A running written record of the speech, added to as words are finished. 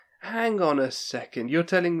Hang on a second. You're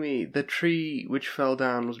telling me the tree which fell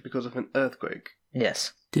down was because of an earthquake?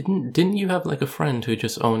 Yes. Didn't you have like a friend who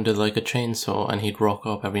just owned a chainsaw and he'd rock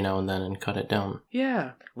up every now and then and cut it down?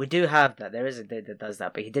 Yeah. We do have that. There is a dude that does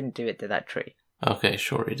that, but he didn't do it to that tree. Okay,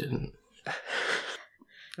 sure he didn't.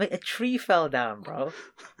 Like, a tree fell down, bro.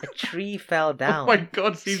 A tree fell down. Oh my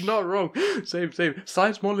god, he's not wrong. Same.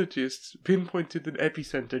 Seismologists pinpointed an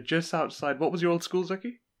epicenter just outside. What was your old school,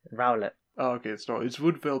 Zeki? Rowlett. Oh, okay, it's not. It's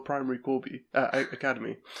Woodville Primary Corby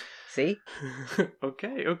Academy. See?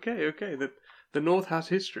 Okay. The North has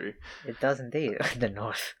history. It does indeed. The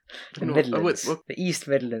North. The North. Midlands. Oh, wait, the East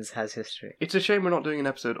Midlands has history. It's a shame we're not doing an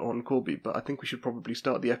episode on Corby, but I think we should probably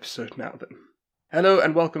start the episode now then. Hello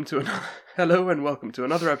and welcome to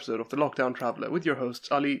another episode of The Lockdown Traveller with your hosts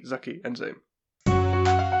Ali, Zaki and Zaim.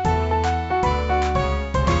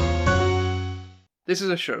 This is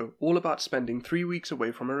a show all about spending 3 weeks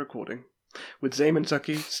away from a recording, with Zaim and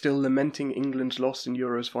Zaki still lamenting England's loss in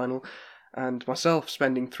Euros final, and myself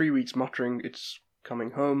spending 3 weeks muttering it's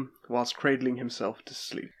coming home whilst cradling himself to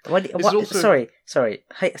sleep. Sorry.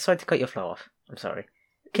 Hey, sorry to cut your flow off. I'm sorry.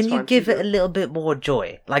 Can you give it a little bit more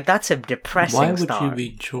joy? Like, that's a depressing start. Why would you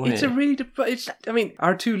be joy? It's a really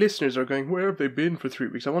our two listeners are going, where have they been for 3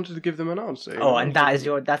 weeks? I wanted to give them an answer. Oh, and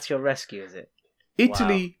that's your rescue, is it?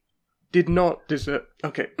 Italy did not deserve...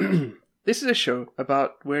 Okay, this is a show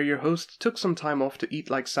about where your host took some time off to eat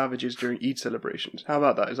like savages during Eid celebrations. How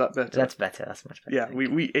about that? Is that better? That's better. That's much better. Yeah,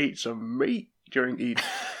 we ate some meat during Eid.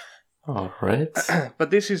 Alright. But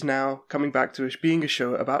this is now coming back to being a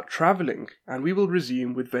show about travelling, and we will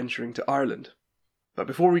resume with venturing to Ireland. But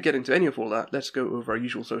before we get into any of all that, let's go over our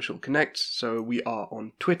usual social connects. So we are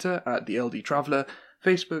on Twitter at the LD Traveller,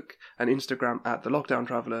 Facebook and Instagram at the Lockdown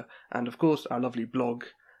Traveller, and of course our lovely blog,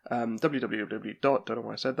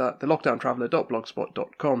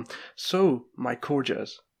 thelockdowntraveller.blogspot.com. So, my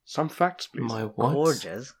cordias, some facts please. My what?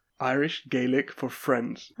 Gorgeous. Irish Gaelic for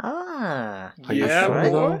friends. Ah. Are you Yeah, sure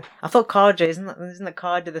though? I thought Carja, isn't that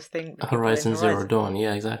Carja this thing? that Horizon people play in Zero Dawn,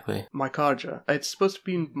 yeah, exactly. My carja. It's supposed to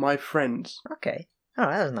be my friends. Okay.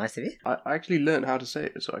 Alright, that was nice of you. I actually learned how to say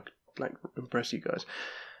it so I could impress you guys.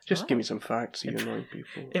 Just give me some facts, you annoying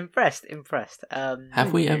people. Impressed.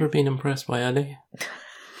 Have we ever been impressed by Ali?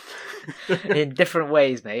 In different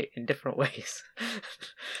ways, mate. In different ways.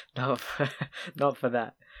 not for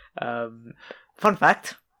that. Fun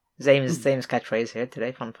fact. Zame's catchphrase here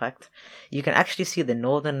today. Fun fact. You can actually see the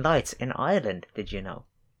Northern Lights in Ireland. Did you know?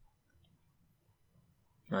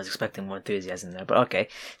 I was expecting more enthusiasm there, but okay.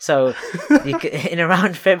 So, in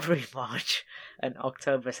around February, March, and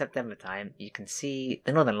October, September time, you can see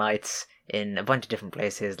the Northern Lights in a bunch of different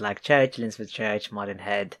places, like Church, Linsford Church, Modern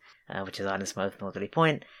Head, which is Ireland's most northerly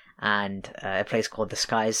point, and a place called the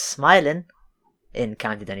Skies Smiling in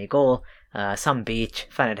County Donegal, Some Beach,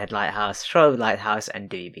 Fenard Head Lighthouse, Shrove Lighthouse, and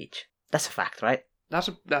Dewey Beach. That's a fact, right? That's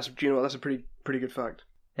a pretty good fact.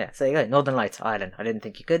 Yeah, so there you go. Northern Lights, Ireland. I didn't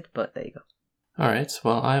think you could, but there you go. Alright,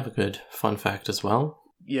 well, I have a good fun fact as well.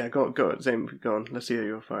 Yeah, go Zane, go on. Let's hear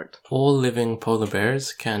your fact. All living polar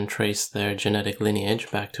bears can trace their genetic lineage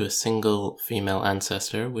back to a single female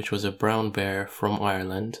ancestor, which was a brown bear from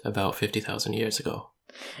Ireland about 50,000 years ago.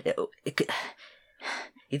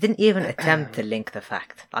 You didn't even attempt to link the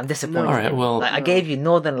fact. I'm disappointed. Alright, well... I gave you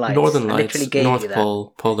Northern Lights. Northern I Lights, literally gave North you that.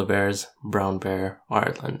 Pole, polar bears, brown bear,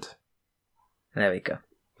 Ireland. There we go.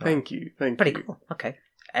 Thank you. Pretty cool. Okay.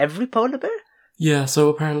 Every polar bear? Yeah, so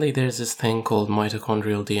apparently there's this thing called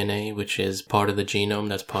mitochondrial DNA, which is part of the genome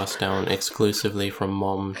that's passed down exclusively from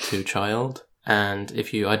mom to child. And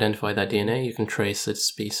if you identify that DNA, you can trace its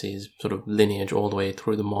species sort of lineage all the way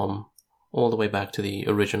through the mom, all the way back to the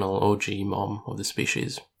original OG mom of the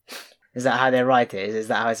species. Is that how they write it? Is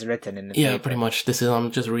that how it's written in the Yeah, paper? pretty much. I'm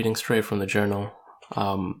just reading straight from the journal.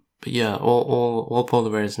 But yeah, all polar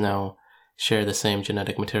bears now share the same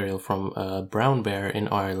genetic material from a brown bear in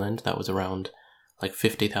Ireland that was around like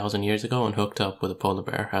 50,000 years ago and hooked up with a polar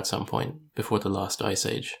bear at some point before the last ice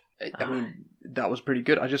age. I mean, that was pretty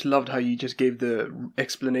good. I just loved how you just gave the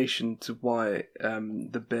explanation to why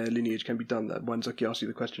the bear lineage can be done. That when Zaki asked you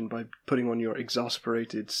the question by putting on your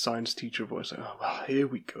exasperated science teacher voice. Like, oh, well, here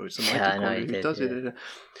we go. It's the mitochondria who does it.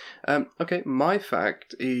 Okay, my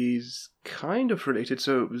fact is kind of related.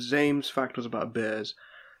 So Zame's fact was about bears.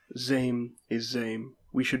 Zame is Zame.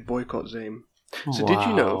 We should boycott Zame. So did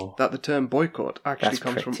you know that the term boycott actually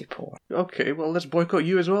comes from... Poor. Okay, well, let's boycott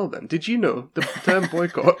you as well then. Did you know the term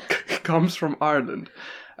boycott comes from Ireland?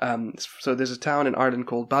 So there's a town in Ireland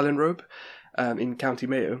called Ballinrobe in County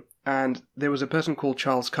Mayo, and there was a person called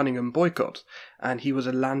Charles Cunningham Boycott, and he was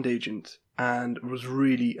a land agent, and was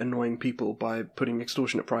really annoying people by putting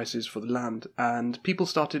extortionate prices for the land. And people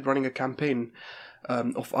started running a campaign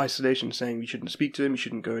of isolation, saying you shouldn't speak to him, you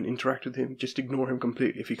shouldn't go and interact with him, just ignore him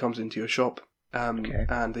completely if he comes into your shop.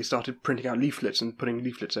 And they started printing out leaflets and putting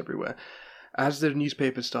leaflets everywhere. As the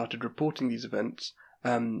newspapers started reporting these events,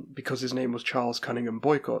 because his name was Charles Cunningham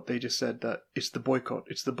Boycott, they just said that it's the boycott,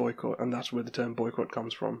 and that's where the term boycott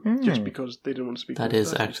comes from, just because they didn't want to speak to him. That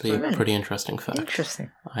is actually a pretty interesting fact.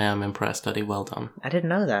 Interesting. I am impressed, Eddie. Well done. I didn't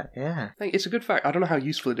know that, yeah. It's a good fact. I don't know how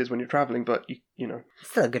useful it is when you're travelling, but, you know. It's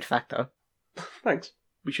still a good fact, though. Thanks.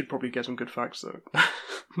 We should probably get some good facts, though.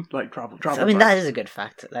 Like travel I facts. mean, that is a good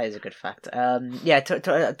fact.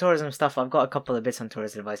 Tourism stuff. I've got a couple of bits on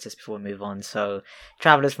tourism advice just before we move on. So,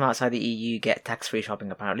 travellers from outside the EU get tax-free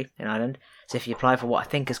shopping, apparently, in Ireland. So if you apply for what I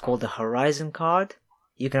think is called the Horizon card,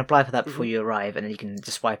 you can apply for that before you arrive, and then you can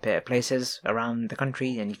just swipe it at places around the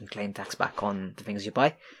country, and you can claim tax back on the things you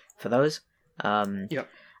buy for those. Yep.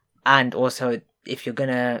 And also, if you're going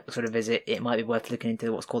to sort of visit, it might be worth looking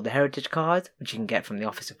into what's called the Heritage Card, which you can get from the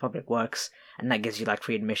Office of Public Works, and that gives you like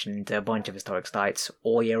free admission into a bunch of historic sites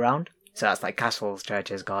all year round. So that's like castles,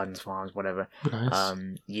 churches, gardens, farms, whatever.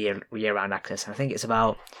 Nice. Year-round access. And I think it's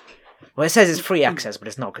about... Well, it says it's free access, but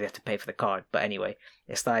it's not because you have to pay for the card. But anyway,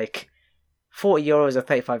 it's like €40 or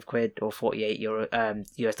 35 quid or 48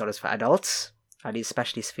 US dollars for adults. I need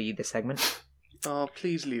especially for you this segment. Oh,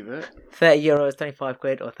 please leave it. €30, 25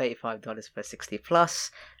 quid or $35 for 60 plus.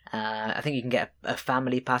 I think you can get a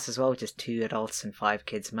family pass as well, which is 2 adults and 5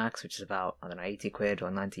 kids max, which is about, 80 quid or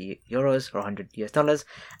 €90 or 100 US dollars.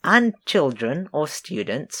 And children or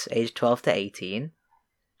students aged 12 to 18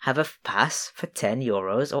 have a pass for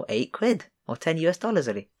 €10 or 8 quid or 10 US dollars,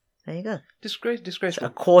 really. There you go. Disgraceful. A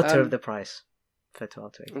quarter of the price for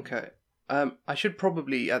 12 to 18. Okay. I should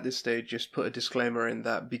probably, at this stage, just put a disclaimer in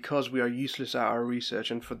that because we are useless at our research,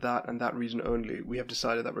 and for that and that reason only, we have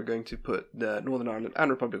decided that we're going to put the Northern Ireland and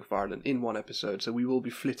Republic of Ireland in one episode. So we will be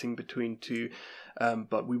flitting between two,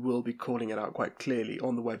 but we will be calling it out quite clearly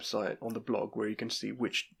on the website, on the blog, where you can see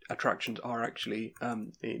which attractions are actually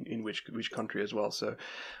in which country as well. So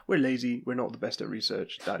we're lazy, we're not the best at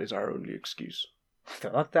research. That is our only excuse. The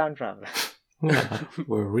lockdown traveller. Yeah,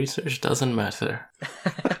 where research doesn't matter.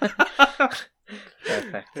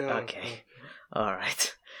 Perfect. Yeah. Okay. All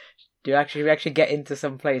right. Do we actually get into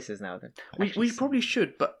some places now then? We probably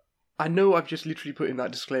should, but I know I've just literally put in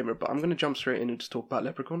that disclaimer, but I'm going to jump straight in and just talk about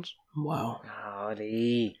leprechauns. Wow.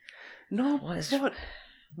 Howdy. No, what?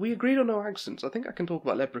 We agreed on no accents. I think I can talk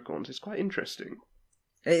about leprechauns. It's quite interesting.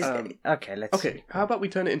 Okay, let's... Okay, how about we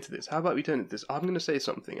turn it into this? I'm going to say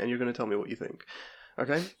something, and you're going to tell me what you think.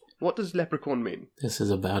 Okay? What does leprechaun mean? This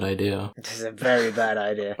is a bad idea. This is a very bad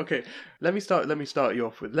idea. Okay, let me start you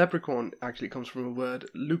off with. Leprechaun actually comes from a word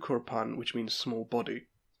lucorpan, which means small body.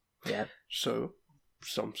 Yeah. So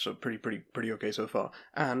pretty okay so far.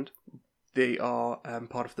 And they are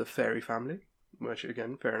part of the fairy family, which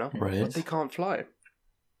again, fair enough. Right. But they can't fly,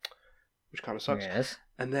 which kind of sucks. Yes.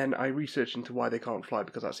 And then I researched into why they can't fly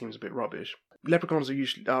because that seems a bit rubbish. Leprechauns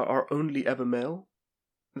are only ever male.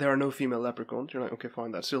 There are no female leprechauns. You're like, okay,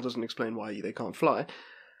 fine, that still doesn't explain why they can't fly.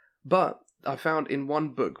 But I found in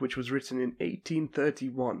one book, which was written in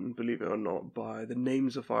 1831, believe it or not, by the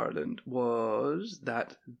Names of Ireland, was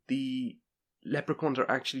that the leprechauns are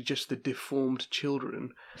actually just the deformed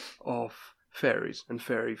children of fairies and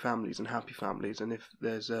fairy families and happy families. And if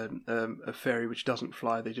there's a fairy which doesn't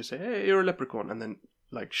fly, they just say, hey, you're a leprechaun, and then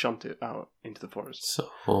like shunt it out into the forest.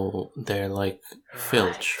 So they're like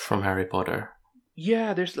Filch from Harry Potter.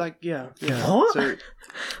 Yeah, there's like, yeah. What? So,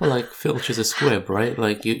 Well, like, Filch is a squib, right?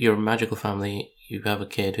 Like, you're a magical family, you have a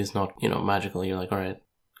kid who's not, magical, you're like, alright,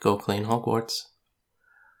 go clean Hogwarts.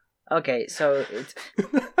 Okay, so it's...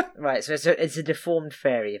 right, so it's a deformed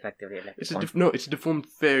fairy, effectively. it's a deformed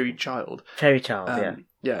fairy child. Fairy child, yeah.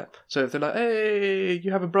 Yeah, so if they're like, hey,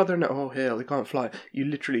 you have a brother now, oh, hell, he can't fly, you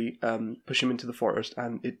literally push him into the forest,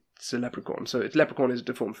 and it's a leprechaun. So leprechaun is a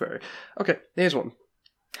deformed fairy. Okay, here's one.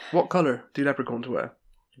 What colour do leprechauns wear?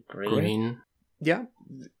 Green. Yeah.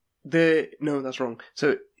 No, that's wrong.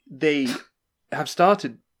 So they have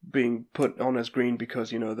started being put on as green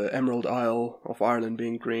because, the Emerald Isle of Ireland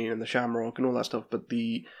being green and the Shamrock and all that stuff, but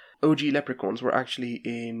the OG leprechauns were actually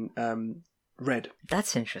in red.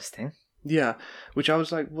 That's interesting. Yeah, which I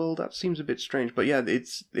was like, well, that seems a bit strange. But yeah,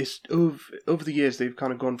 it's over the years they've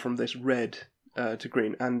kind of gone from this red to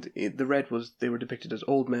green, and the red they were depicted as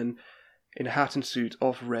old men in a hat and suit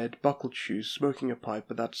of red, buckled shoes, smoking a pipe,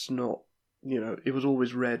 but that's not, it was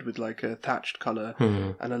always red with like a thatched colour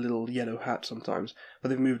and a little yellow hat sometimes. But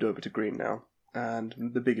they've moved over to green now, and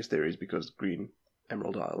the biggest theory is because green,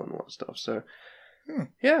 Emerald Isle and all that stuff. So,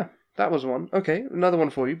 yeah, that was one. Okay, another one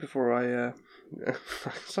for you before I...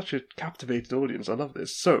 such a captivated audience, I love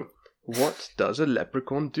this. So, what does a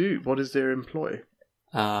leprechaun do? What is their employ?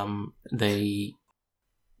 They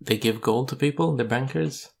give gold to people, they're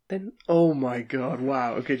bankers. Then, oh my god,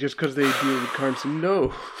 wow. Okay, just because they deal with currency,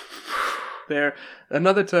 no.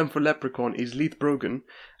 Another term for leprechaun is Leithbrogan,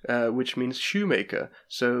 which means shoemaker.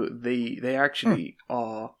 So they actually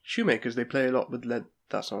are shoemakers. They play a lot with lead.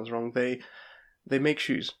 That sounds wrong. They make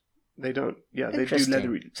shoes. They don't. Yeah, they do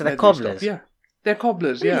leathery. So they're leathery cobblers. Stuff. Yeah, they're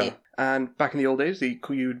cobblers. Really? Yeah. And back in the old days,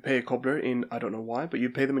 you would pay a cobbler in, I don't know why, but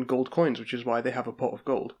you'd pay them in gold coins, which is why they have a pot of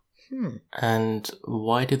gold. And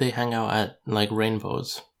why do they hang out at like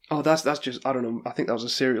rainbows? Oh, that's just, I don't know, I think that was a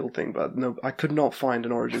cereal thing, but no, I could not find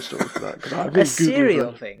an origin story for that. Cause I've been A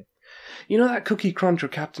cereal Googling thing? You know that Cookie Crunch or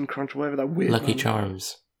Captain Crunch or whatever that weird Lucky one?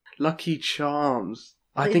 Charms. Lucky Charms.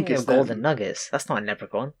 I think it's golden them. nuggets. That's not a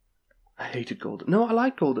leprechaun. I hated golden. No, I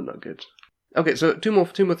like golden nuggets. Okay, so two more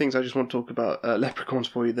things I just want to talk about leprechauns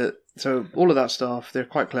for you. So all of that stuff, they're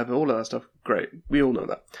quite clever. All of that stuff, great. We all know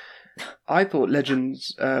that. I thought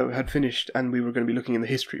Legends had finished and we were going to be looking in the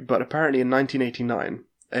history, but apparently in 1989,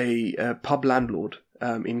 a pub landlord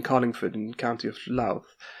in Carlingford in County of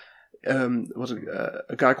Louth, was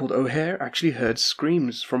a guy called O'Hare actually heard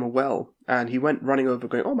screams from a well, and he went running over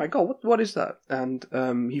going, "Oh my god, what is that?"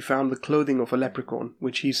 And he found the clothing of a leprechaun,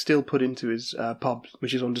 which he's still put into his pub,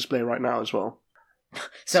 which is on display right now as well.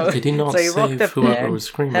 So did he not so he walked save up whoever there, was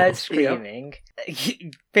screaming? heard screaming,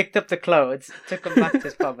 he picked up the clothes, took them back to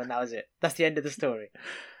his pub, and that was it. That's the end of the story.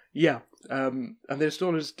 Yeah, and they're still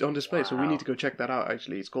on display, so we Wow. need to go check that out,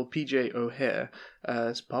 actually. It's called PJ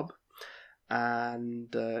O'Hare's pub. And,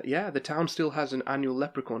 the town still has an annual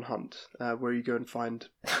leprechaun hunt, where you go and find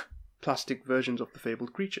plastic versions of the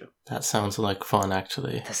fabled creature. That sounds like fun,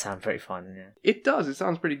 actually. That sounds pretty fun, yeah. It does, it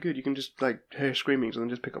sounds pretty good. You can just, hear screamings and then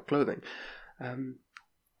just pick up clothing.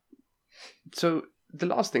 So, the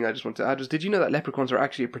last thing I just want to add was, did you know that leprechauns are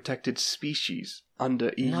actually a protected species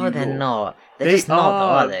under EU No, they're law? not. They're just not,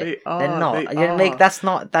 are they? They are. They're not. They You are. make that's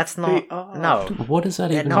not. They are. No. What does that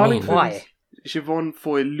They're even not. mean? Why? Siobhan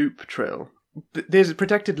Foy Loop Trail. There's a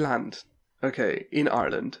protected land, in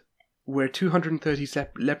Ireland, where 230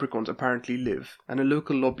 leprechauns apparently live, and a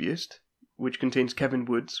local lobbyist, which contains Kevin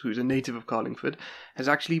Woods, who's a native of Carlingford, has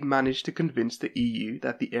actually managed to convince the EU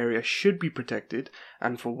that the area should be protected,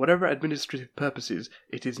 and for whatever administrative purposes,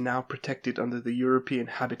 it is now protected under the European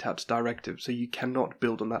Habitats Directive, so you cannot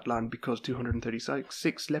build on that land because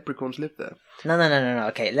 236 leprechauns live there. No.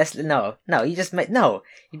 Okay, no. You just made no.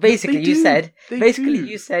 Basically, They you do. said. They Basically, do.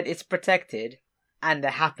 you said it's protected, and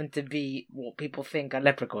there happen to be what people think are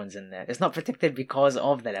leprechauns in there. It's not protected because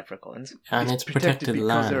of the leprechauns. And It's it's protected protected because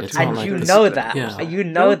land. they're It's too not And like you this- know that. Yeah. You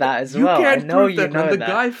know that as well. I Can't know prove you that, know man. The that.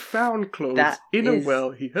 guy found clothes That in a is-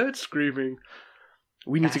 well. He heard screaming.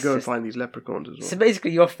 We need to That's go and just- find these leprechauns as well. So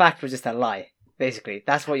basically, your fact was just a lie. Basically,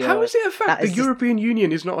 that's what you're. How is it a fact? that The is just- European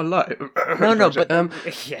Union is not a lie. No, but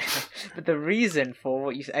Sorry, but the reason for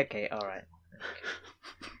what you said. Okay, all right.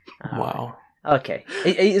 Wow. Okay,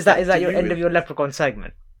 is that Do your you end of really- your leprechaun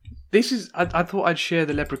segment? this is. I thought I'd share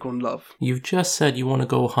the leprechaun love. You've just said you want to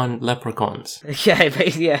go hunt leprechauns.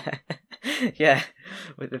 Yeah, yeah,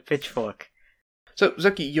 with the pitchfork. So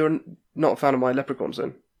Zaki, you're not a fan of my leprechauns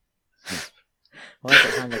then? Why does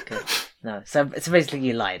it sound like a... No, so basically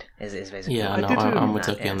you lied. Is basically Yeah, I no, did too. I'm with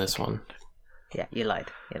Tucky Yeah. on this one. Yeah, you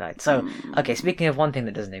lied. So okay, speaking of one thing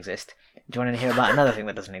that doesn't exist, do you want to hear about another thing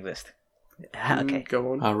that doesn't exist? Okay.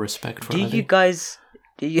 Go on. Our respect for Do Eddie. you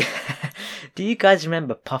guys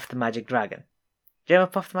remember Puff the Magic Dragon? Do you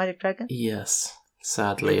remember Puff the Magic Dragon? Yes.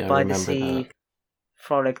 Sadly, I By the remember sea, that.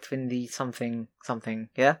 frolicked in the something,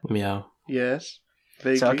 yeah? Yeah. Yes.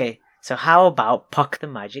 Vaguely. So, okay, so how about Puck the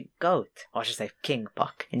Magic Goat? Or I should say King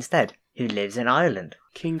Puck instead, who lives in Ireland.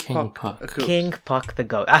 King King Puck. Puck. a goat. King Puck the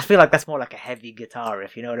Goat. I feel like that's more like a heavy guitar,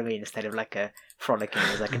 if you know what I mean, instead of like a frolicking.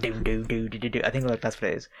 It's like a do. I think like that's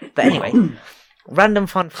what it is. But anyway, random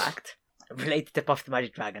fun fact related to Puff the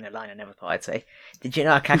Magic Dragon, a line I never thought I'd say. Did you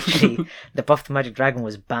know actually the Puff the Magic Dragon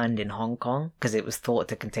was banned in Hong Kong because it was thought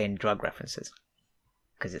to contain drug references?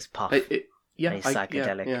 Because it's Puff. Yeah, It's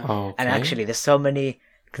psychedelic. Yeah. Okay. And actually, there's so many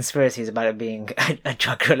conspiracies about it being a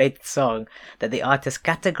drug-related song that the artists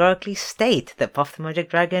categorically state that Puff the Magic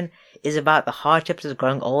Dragon is about the hardships of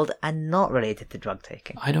growing old and not related to drug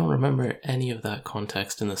taking. I don't remember any of that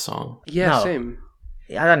context in the song. Yeah, No. same.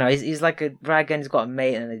 I don't know. He's like a dragon. He's got a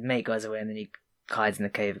mate, and his mate goes away, and then he hides in the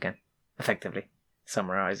cave again. Effectively,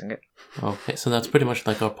 summarizing it. Okay, so that's pretty much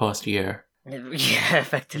like our past year. Yeah,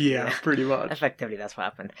 effectively. Yeah, pretty much. Effectively, that's what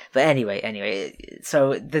happened. But anyway,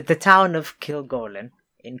 so the town of Kilgorlin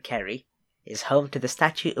in Kerry is home to the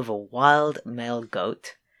statue of a wild male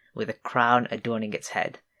goat with a crown adorning its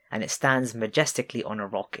head, and it stands majestically on a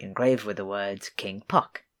rock engraved with the words King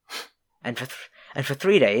Puck. And for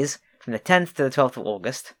 3 days, from the 10th to the 12th of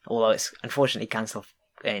August, although it's unfortunately cancelled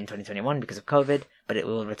in 2021 because of COVID, but it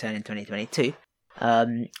will return in 2022,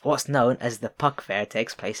 what's known as the Puck Fair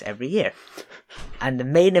takes place every year. And the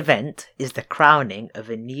main event is the crowning of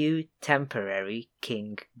a new temporary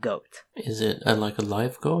king goat. Is it like a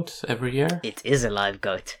live goat every year? It is a live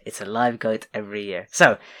goat. It's a live goat every year.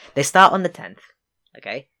 So, they start on the 10th,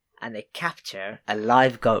 okay? And they capture a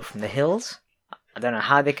live goat from the hills. I don't know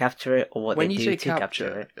how they capture it or what When they you do say to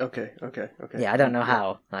capture it. Okay. Yeah, I don't know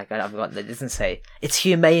how. Like, I've got, it doesn't say. It's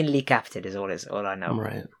humanely captured is all I know.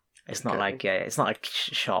 Right. It's not like it's not like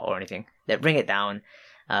shot or anything. They bring it down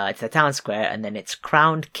to the town square, and then it's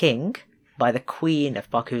crowned king by the Queen of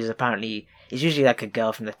Puck, who's apparently is usually like a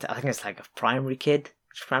girl from I think it's like a primary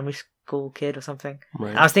school kid or something.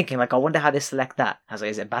 Right. And I was thinking, like, I wonder how they select that. I was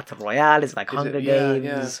like, is it battle royale? Is it like Hunger Games?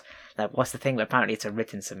 Yeah. Like, what's the thing? But apparently, it's a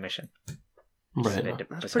written submission. Right. That's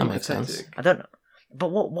That pretty makes sense. pathetic. I don't know. But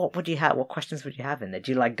what would you have? What questions would you have in there?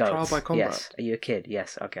 Do you like goats? Trial by combat. Yes. Are you a kid?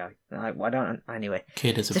 Yes. Okay. Like, why don't anyway?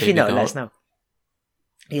 Kid is a So if baby you know, goat. let us know.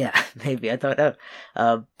 Yeah, maybe, I don't know.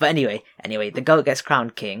 But anyway, the goat gets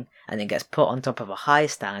crowned king and then gets put on top of a high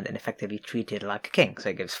stand and effectively treated like a king.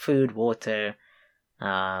 So it gives food, water,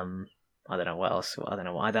 I don't know what else. I don't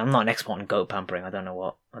know. I'm not an expert on goat pampering. I don't know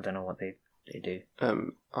what they do.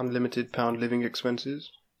 Unlimited pound living expenses.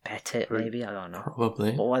 Pet it, maybe? I don't know.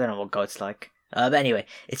 Probably. Or I don't know what goat's like. But anyway,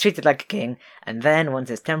 it's treated like a king, and then once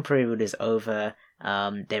its temporary rule is over,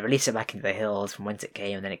 they release it back into the hills from whence it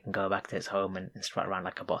came, and then it can go back to its home and strut around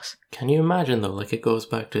like a boss. Can you imagine though? Like it goes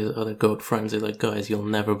back to his other goat friends. He's like, guys, you'll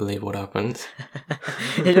never believe what happened.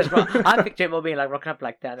 I picture it more being like rocking up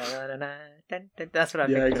like that. That's what I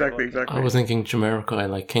picture. Exactly. I was thinking Jamiroquai,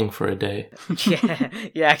 like king for a day.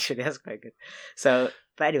 yeah, actually, that's quite good. So,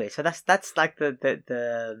 but anyway, so that's like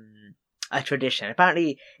the a tradition.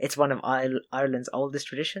 Apparently, it's one of Ireland's oldest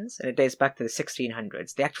traditions, and it dates back to the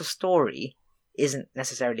 1600s. The actual story isn't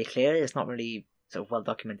necessarily clear. It's not really sort of well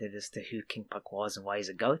documented as to who King Puck was and why he's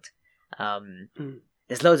a goat.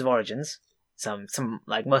 There's loads of origins. Some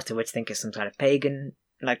like most of which think is some kind of pagan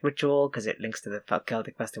like ritual because it links to the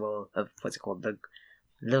Celtic festival of what's it called, the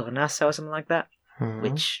Lughnasa or something like that,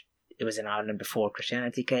 which it was in Ireland before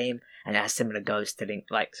Christianity came, and it has similar links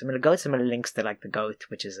to like the goat,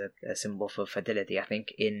 which is a symbol for fertility, I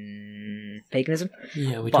think, in paganism.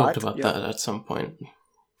 Yeah, we talked about that at some point.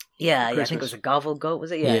 Yeah, I think it was a gavel goat,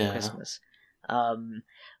 was it? Yeah, in Christmas.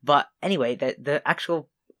 But anyway, the actual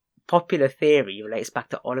popular theory relates back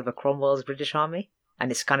to Oliver Cromwell's British Army, and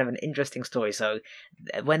it's kind of an interesting story. So,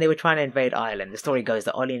 when they were trying to invade Ireland, the story goes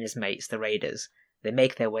that Ollie and his mates, the raiders, they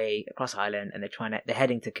make their way across Ireland and they're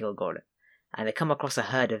heading to Kilgore, and they come across a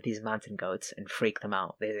herd of these mountain goats and freak them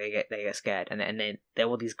out. They get scared, and then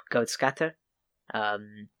all these goats scatter.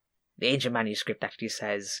 The ancient manuscript actually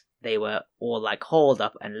says they were all like hauled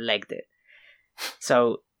up and legged it.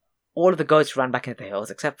 So all of the goats ran back into the hills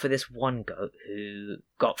except for this one goat who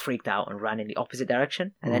got freaked out and ran in the opposite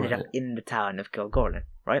direction and ended up in the town of Kilgore,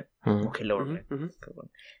 right? Or Kilgore.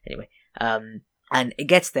 Anyway, and it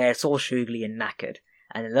gets there, it's all shugly and knackered.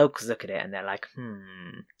 And the locals look at it and they're like,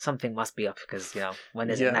 something must be up because, when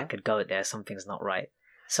there's a knackered goat there, something's not right.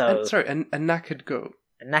 So, a knackered goat?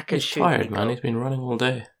 A knackered He's tired, man. He's been running all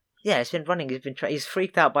day. Yeah, he's been running. He's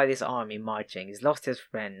freaked out by this army marching. He's lost his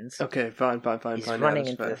friends. Okay, fine. He's running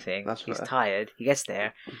into the thing. He's tired. He gets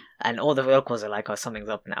there. And all the locals are like, oh, something's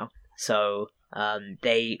up now. So,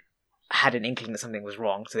 they had an inkling that something was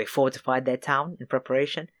wrong. So they fortified their town in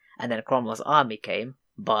preparation. And then Cromwell's army came,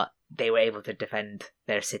 but they were able to defend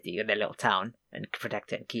their city or their little town and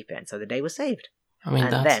protect it and keep it. And so the day was saved. I mean,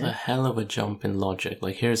 that's a hell of a jump in logic.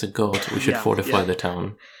 Like, here's a goat, we should fortify the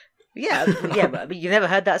town. Yeah, but you never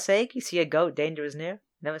heard that saying? You see a goat, danger is near?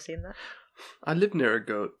 Never seen that? I live near a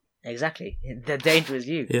goat. Exactly. The danger is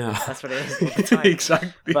you. Yeah. That's what it is all the time.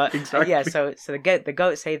 Exactly. But exactly. Yeah, so the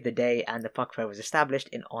goat saved the day and the Puck Fair was established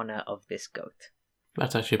in honour of this goat.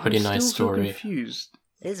 That's actually a pretty nice story. I'm still so confused.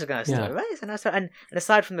 It is a nice story, right? It's a nice story. And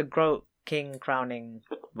aside from the goat king crowning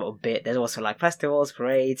little bit, there's also like festivals,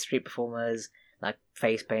 parades, street performers, like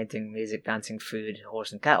face painting, music, dancing, food,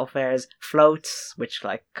 horse and cattle fairs, floats, which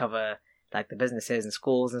like cover like the businesses and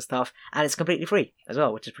schools and stuff, and it's completely free as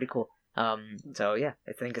well, which is pretty cool. So yeah,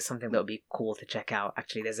 I think it's something that would be cool to check out.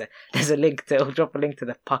 Actually, there's a link to, I'll drop a link to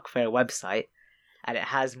the Puck Fair website, and it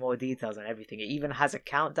has more details on everything. It even has a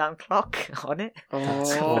countdown clock on it. Oh,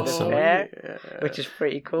 for the fair, which is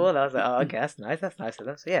pretty cool. I was like, oh, okay, that's nice of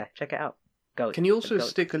them. So yeah, check it out. goat. Can you the also goat.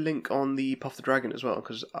 stick a link on the Puff the Dragon as well?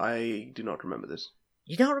 Because I do not remember this.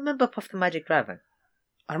 You don't remember Puff the Magic Dragon?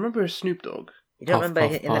 I remember Snoop Dogg. You don't Puff, remember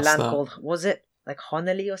Puff, in the land pasta. called, was it like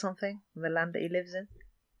Honolulu or something? The land that he lives in?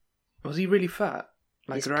 Was he really fat?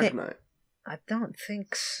 Like He's Dragonite? I don't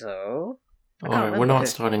think so. Alright, we're remember. not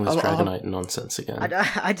starting this I'll- Dragonite nonsense again.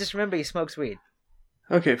 I just remember he smokes weed.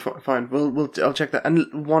 Okay, fine. I'll check that.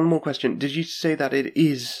 And one more question: did you say that it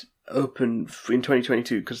is open in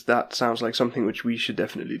 2022? Because that sounds like something which we should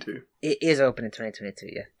definitely do. It is open in 2022,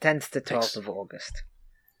 yeah. 10th to 12th Thanks. of August.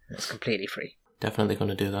 It's completely free. Definitely going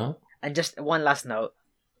to do that. And just one last note.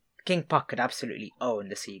 King Puck could absolutely own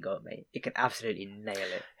the sea goat, mate. He could absolutely nail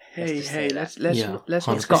it. Hey, just say that. let's Yeah, not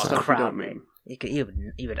say 100%. stuff we Crap, don't mate. mean.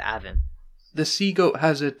 He would have him. The sea goat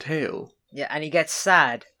has a tail. Yeah, and he gets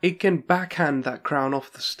sad. It can backhand that crown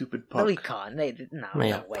off the stupid puck. No, he can't. No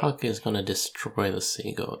Yeah, way. Puck is going to destroy the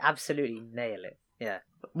sea goat. Absolutely nail it. Yeah.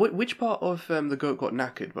 Which part of the goat got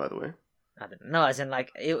knackered, by the way? I don't know. No, as in,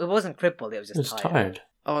 like, it wasn't crippled, it was just It's tired. tired.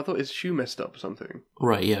 Oh, I thought his shoe messed up or something.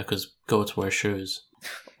 Right, yeah, because goats wear shoes.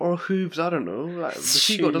 Or hooves, I don't know. Like, the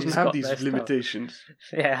sea goat doesn't Shoes have got these messed up. limitations.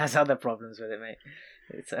 Yeah, it has other problems with it, mate.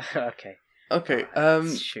 It's okay. Okay,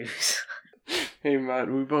 Shoes. hey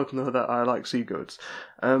man, we both know that I like sea goats.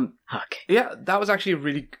 Okay. Yeah, that was actually a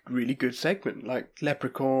really, really good segment. Like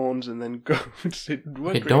leprechauns and then goats. It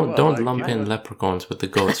went Okay, pretty don't well. lump you in know. leprechauns with the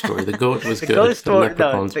goat story. The goat was The good, goat the story- no,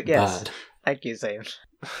 leprechauns yes. bad. Thank you, Sam.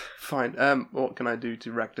 Fine. What can I do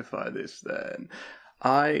to rectify this then?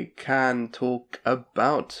 I can talk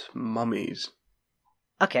about mummies.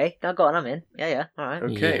 Okay, now go on, I'm in. Yeah, alright.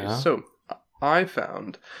 Okay, Yeah. so I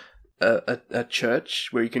found a church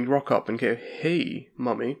where you can rock up and go, "Hey,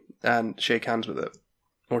 mummy," and shake hands with it,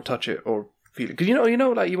 or touch it, or feel it. Because you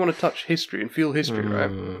know, like you want to touch history and feel history, right?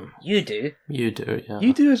 You do. You do, yeah.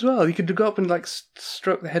 You do as well. You could go up and like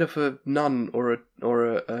stroke the head of a nun or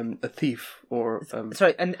a thief or.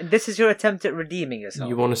 Sorry, and this is your attempt at redeeming yourself.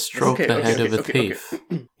 You want to stroke Okay, the okay, head okay, of a okay, thief.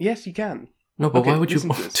 okay. Yes, you can. No, but Okay, why would you listen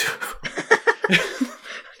to want this. to?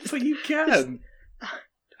 But you can.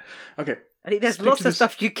 Okay. I think there's Stick lots to of this-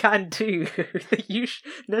 stuff you can do that you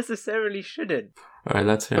necessarily shouldn't. Alright,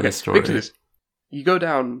 let's hear Okay, the story. picture this. You go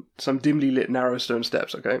down some dimly lit narrow stone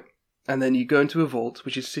steps, okay? And then you go into a vault,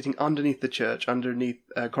 which is sitting underneath the church, underneath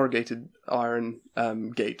corrugated iron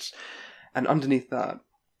gates. And underneath that,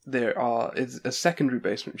 there is a secondary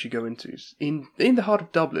basement which you go into. It's in the heart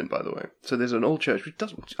of Dublin, by the way. So there's an old church, which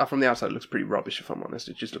doesn't, from the outside, looks pretty rubbish, if I'm honest.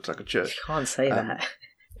 It just looks like a You church. can't say that.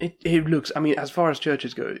 It looks, I mean, as far as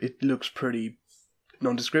churches go, it looks pretty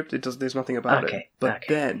nondescript. There's nothing about it. But okay.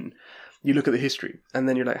 then you look at the history, and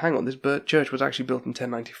then you're like, hang on, this church was actually built in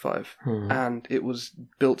 1095, and it was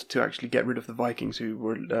built to actually get rid of the Vikings who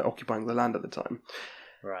were occupying the land at the time.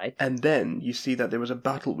 Right. And then you see that there was a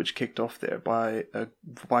battle which kicked off there by a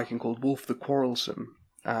Viking called Wolf the Quarrelsome,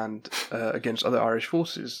 and against other Irish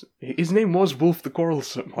forces. His name was Wolf the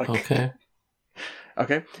Quarrelsome. Like, Okay.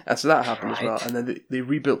 okay, and so that happened as well. Right. And then they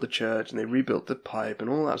rebuilt the church and they rebuilt the pipe and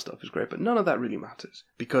all that stuff is great. But none of that really matters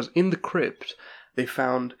because in the crypt they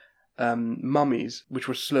found mummies which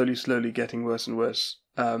were slowly getting worse and worse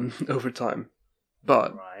over time.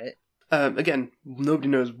 But Right. again, nobody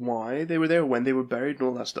knows why they were there, when they were buried, and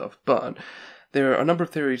all that stuff. But there are a number of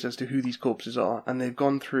theories as to who these corpses are, and they've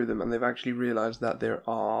gone through them, and they've actually realised that there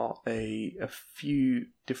are a few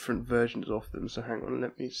different versions of them. So hang on,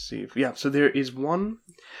 let me see. So there is one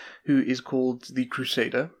who is called the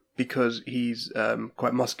Crusader, because he's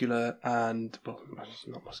quite muscular and, well,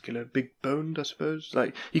 not muscular, big-boned, I suppose.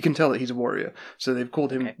 Like, you can tell that he's a warrior. So they've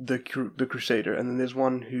called him the Crusader. And then there's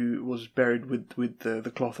one who was buried with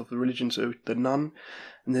the cloth of the religion, so the nun.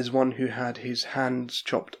 And there's one who had his hands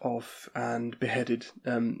chopped off and beheaded,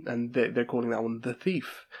 and they're calling that one the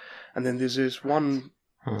Thief. And then there's this one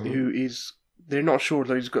who is, they're not sure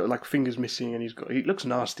that he's got like fingers missing, and he looks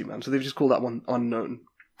nasty, man. So they've just called that one Unknown.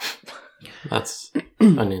 That's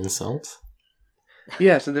an insult.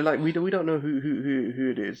 Yeah, so they're like, we don't know who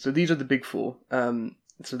it is. So these are the big four.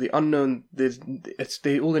 So the Unknown,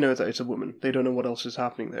 all they know is that it's a woman. They don't know what else is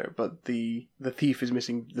happening there. But the thief is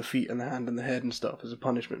missing the feet and the hand and the head and stuff as a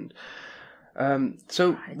punishment.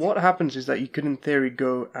 So what happens is that you could, in theory,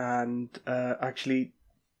 go and actually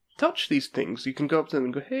touch these things. You can go up to them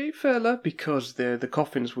and go, "Hey, fella," because the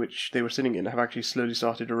coffins which they were sitting in have actually slowly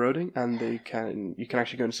started eroding, and you can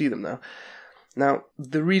actually go and see them now. Now,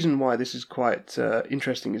 the reason why this is quite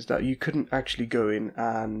interesting is that you couldn't actually go in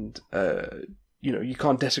and, you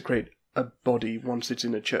can't desecrate a body once it's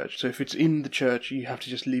in a church. So if it's in the church, you have to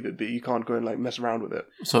just leave it be. You can't go and like mess around with it.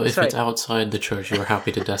 So if it's outside the church, you're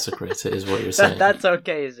happy to desecrate it, is what you're saying. That's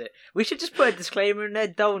okay, is it? We should just put a disclaimer in there.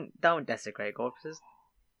 Don't desecrate corpses.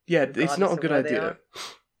 Yeah, it's not a good idea.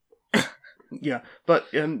 Yeah, but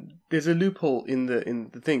there's a loophole in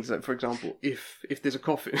the things. Like, for example, if there's a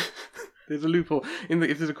coffin, there's a loophole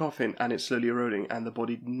if there's a coffin and it's slowly eroding and the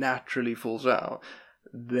body naturally falls out,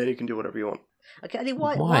 then you can do whatever you want. Okay, Ali,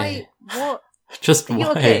 why? What? Just Are you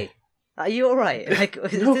why? okay? Are you alright? Like,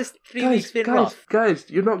 is this 3 weeks been rough? Guys,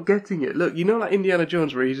 you're not getting it. Look, you know like Indiana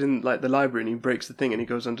Jones where he's in like the library and he breaks the thing and he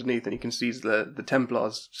goes underneath and he can see the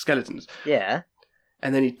Templars' skeletons. Yeah.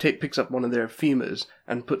 And then he picks up one of their femurs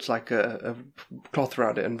and puts like a cloth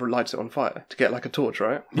around it and lights it on fire to get like a torch,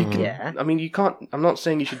 right? Yeah. I mean, you can't. I'm not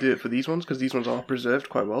saying you should do it for these ones because these ones are preserved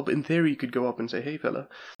quite well. But in theory, you could go up and say, "Hey, fella."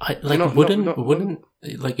 Wouldn't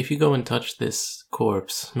like if you go and touch this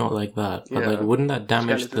corpse, not like that, but like wouldn't that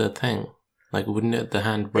damage the thing? Like, wouldn't the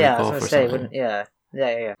hand break off or something? Yeah.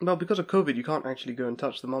 Well, because of COVID, you can't actually go and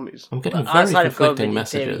touch the mummies. I'm getting very conflicting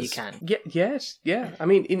messages. You can. Yeah. I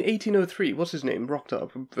mean, in 1803, what's his name rocked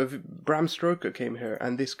up? Bram Stoker came here,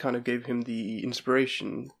 and this kind of gave him the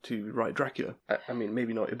inspiration to write Dracula. I mean,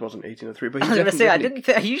 maybe not. It wasn't 1803, but I was going to say, I didn't.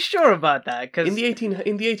 Are you sure about that? Cause... in the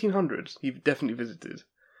 1800s, he definitely visited.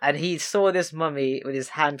 And he saw this mummy with his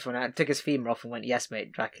hand thrown out, took his femur off, and went, "Yes,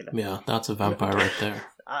 mate, Dracula." Yeah, that's a vampire right there.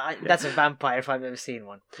 That's a vampire if I've ever seen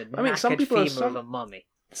one. I mean, some people femur of a mummy.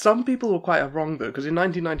 Some people were quite wrong though, because in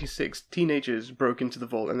 1996, teenagers broke into the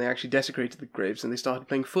vault and they actually desecrated the graves and they started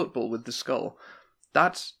playing football with the skull.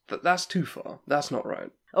 That's too far. That's not right.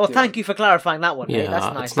 Oh, thank you for clarifying that one. Mate. Yeah,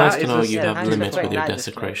 That's nice. It's nice to know you have limits with your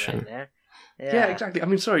desecration. Yeah, exactly. I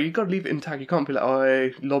mean, sorry, you got to leave it intact. You can't be like,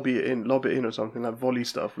 I lob it in or something, like volley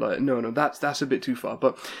stuff. Like, no, that's a bit too far.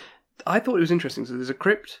 But I thought it was interesting. So there's a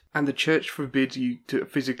crypt, and the church forbids you to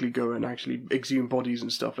physically go and actually exhume bodies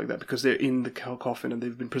and stuff like that because they're in the coffin and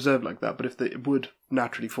they've been preserved like that. But if the wood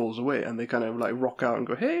naturally falls away and they kind of like rock out and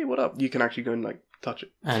go, "Hey, what up?" you can actually go and like touch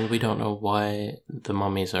it. And we don't know why the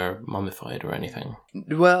mummies are mummified or anything.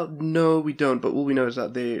 Well, no, we don't. But all we know is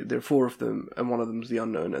that there are 4 of them, and one of them's the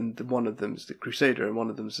unknown, and one of them's the crusader, and one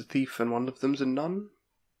of them's a thief, and one of them's a nun.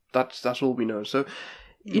 That's all we know. So.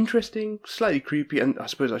 Interesting, slightly creepy, and I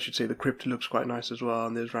suppose I should say the crypt looks quite nice as well,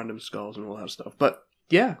 and there's random skulls and all that stuff. But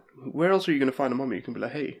yeah, where else are you going to find a mummy? You can be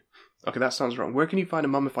like, hey, okay, that sounds wrong. Where can you find a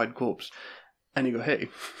mummified corpse? And you go, hey,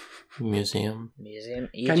 museum.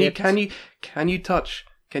 Egypt. Can you touch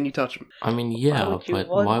them? I mean, yeah, but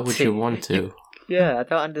why would you want to? Yeah, I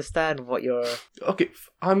don't understand what you're. Okay,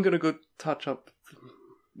 I'm gonna go touch up.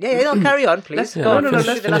 Yeah, carry on, please.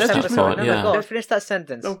 Let's finish that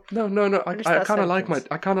sentence. No. I kind of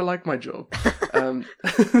like my job.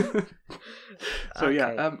 So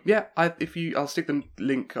okay. I'll stick the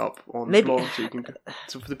link up on the blog so you can.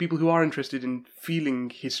 So for the people who are interested in feeling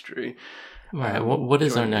history, right? What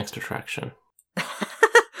is our next attraction?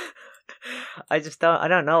 I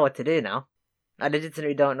don't know what to do now. I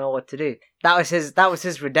literally don't know what to do. That was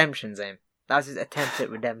his redemption, Zane. That was his attempt at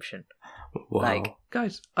redemption. Wow. Like,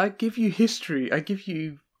 guys, I give you history. I give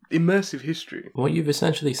you immersive history. What you've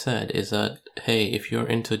essentially said is that, hey, if you're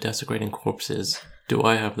into desecrating corpses, do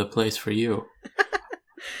I have the place for you?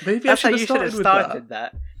 Maybe I should have started with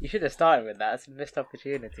that. You should have started with that. It's a missed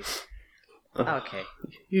opportunity. Okay.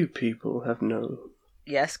 You people have no...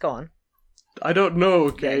 Yes, go on. I don't know,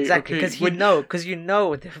 okay? Yeah, exactly, because you know.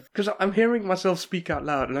 Because I'm hearing myself speak out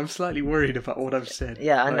loud, and I'm slightly worried about what I've said.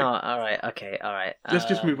 Yeah, I know. All right. Let's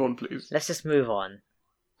just move on, please. Let's just move on.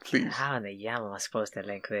 Please. How in the yam am I supposed to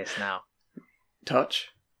link this now? Touch.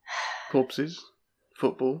 Corpses.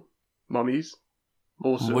 Football. Mummies.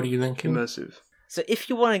 Also, what are you linking? Immersive. So if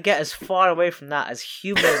you want to get as far away from that as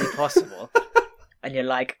humanly possible... And you're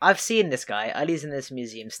like, I've seen this guy, Ali's in this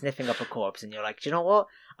museum sniffing up a corpse, and you're like, do you know what?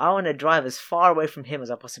 I want to drive as far away from him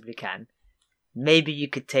as I possibly can. Maybe you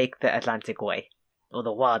could take the Atlantic Way, or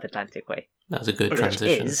the Wild Atlantic Way. That's a good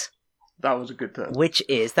transition. That was a good turn. Which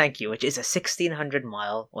is a 1,600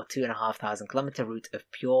 mile or 2,500 kilometer route of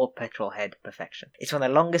pure petrolhead perfection. It's one of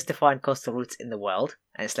the longest defined coastal routes in the world,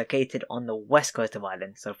 and it's located on the west coast of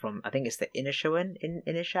Ireland. So from, I think it's the Inishowen, I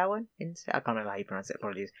can't remember how you pronounce it,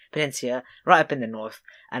 apologies, Peninsula, right up in the north,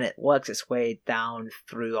 and it works its way down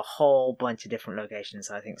through a whole bunch of different locations.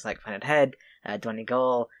 So I think it's like Fannet Head,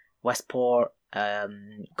 Donegal, Westport,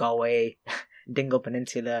 Galway, Dingle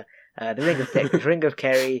Peninsula, the Ring of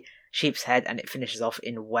Kerry, Sheep's Head, and it finishes off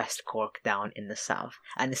in West Cork down in the south.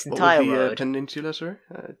 And this entire what was the road... peninsula, sorry?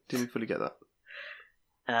 Didn't fully get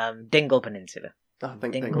that. Dingle Peninsula. Oh,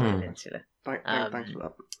 Dingle Peninsula. Thanks for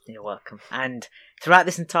that. You're welcome. And throughout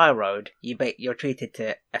this entire road, you're treated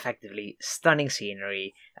to effectively stunning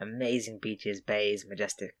scenery, amazing beaches, bays,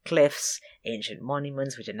 majestic cliffs, ancient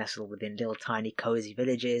monuments which are nestled within little tiny cozy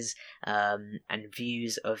villages, and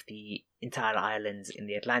views of the entire islands in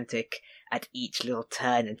the Atlantic at each little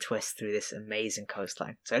turn and twist through this amazing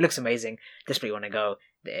coastline. So it looks amazing. Desperately want to go.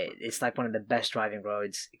 It's like one of the best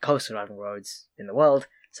coastal driving roads in the world.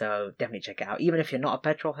 So definitely check it out. Even if you're not a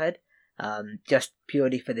petrol head, just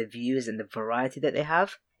purely for the views and the variety that they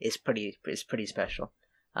have, it's pretty special.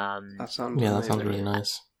 That sounds that sounds really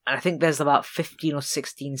nice. And I think there's about 15 or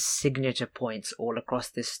 16 signature points all across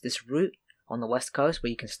this route on the west coast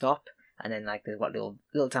where you can stop. And then like there's little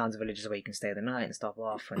towns and villages where you can stay the night and stop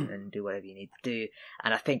off and do whatever you need to do.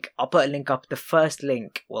 And I think I'll put a link up. The first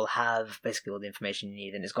link will have basically all the information you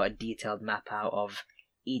need, and it's got a detailed map out of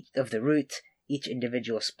each of the route, each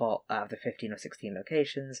individual spot out of the 15 or 16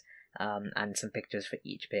 locations, and some pictures for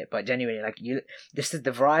each bit. But genuinely, like just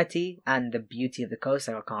the variety and the beauty of the coast,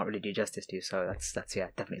 I can't really do justice to. So that's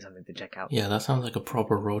definitely something to check out. Yeah, that sounds like a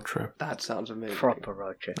proper road trip. That sounds amazing. Proper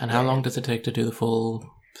road trip. And how long does it take to do the full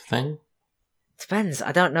thing? Depends.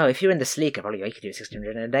 I don't know. If you're in the sleeker, probably you could do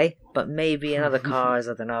 1600 in a day. But maybe in other cars,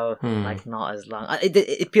 I don't know, like not as long.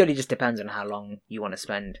 It purely just depends on how long you want to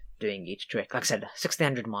spend doing each trick. Like I said,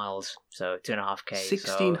 1600 miles, so 2.5k.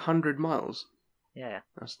 1600 miles. Yeah.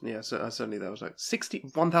 So certainly that was like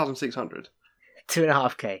 1,600.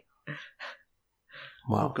 2.5k.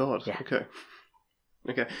 Wow. Oh God. Yeah.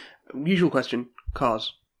 Okay. Usual question: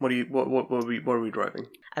 cars. What are we driving?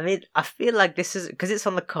 I mean, I feel like this is because it's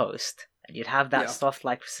on the coast, and you'd have that soft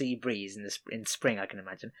like sea breeze in spring. I can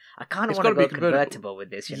imagine. I kind of want to go convertible with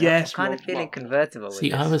this. You know? Yes, I'm kind of feeling convertible. With See,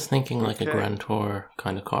 this. I was thinking like a Grand Tour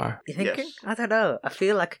kind of car. You thinking? Yes. I don't know. I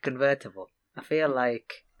feel like a convertible. I feel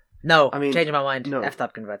like. No, changing my mind. No.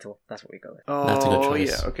 F-type convertible. That's what we go with. Oh, that's a good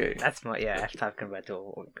choice. Yeah, okay. That's my F-type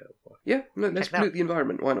convertible. What we go for. Yeah, let's pollute the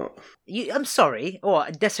environment. Why not? I'm sorry.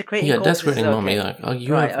 Desecrating. Yeah, corpses desecrating is mummy. okay. Like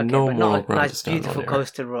you have no but moral not ground nice, to stand on beautiful here.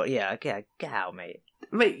 coastal road. Yeah, get out, mate.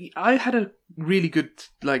 Mate, I had a really good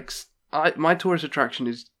my tourist attraction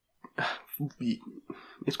is.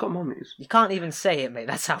 It's got mummies. You can't even say it, mate.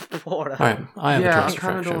 That's how poor. Alright, I have a tourist I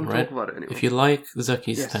kind of don't attraction, want to right? talk about it anymore. If you like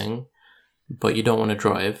Zucky's Yes. thing, but you don't want to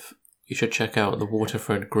drive, you should check out the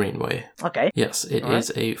Waterford Greenway. Okay. Yes, it is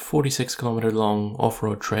a 46-kilometer long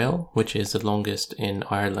off-road trail, which is the longest in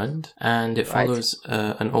Ireland, and it follows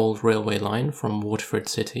an old railway line from Waterford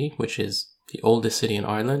City, which is the oldest city in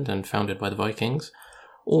Ireland and founded by the Vikings,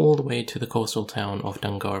 all the way to the coastal town of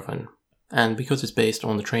Dungarvan. And because it's based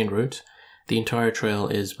on the train route, the entire trail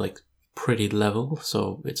is like pretty level,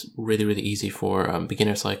 so it's really, really easy for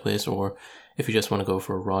beginner cyclists, or if you just want to go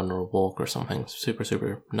for a run or a walk or something. Super,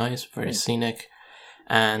 super nice, very scenic.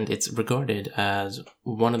 And it's regarded as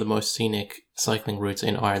one of the most scenic cycling routes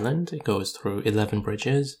in Ireland. It goes through 11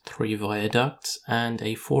 bridges, 3 viaducts, and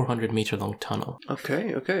a 400-meter long tunnel.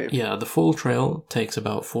 Okay. Yeah, the full trail takes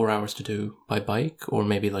about 4 hours to do by bike, or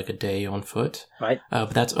maybe like a day on foot. Right. But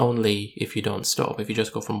that's only if you don't stop. If you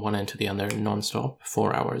just go from one end to the other non-stop,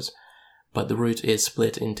 4 hours. But the route is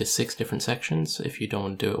split into 6 different sections if you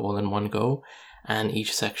don't do it all in one go. And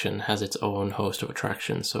each section has its own host of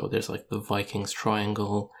attractions. So there's like the Vikings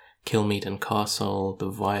Triangle, Kilmeaden Castle, the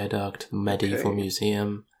Viaduct, the Medieval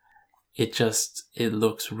Museum. It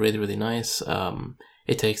looks really, really nice.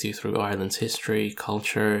 It takes you through Ireland's history,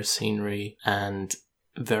 culture, scenery, and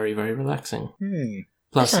very, very relaxing. That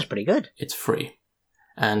Plus, sounds pretty good. It's free.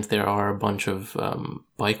 And there are a bunch of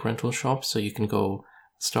bike rental shops, so you can go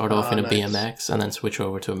start off in a BMX and then switch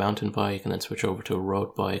over to a mountain bike and then switch over to a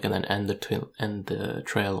road bike and then end the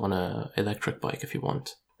trail on a electric bike if you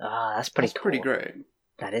want. That's pretty cool. That's pretty great.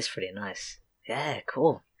 That is pretty nice. Yeah,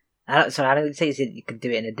 cool. So I don't say you could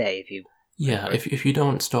do it in a day if you... Yeah, if you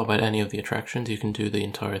don't stop at any of the attractions, you can do the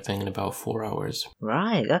entire thing in about 4 hours.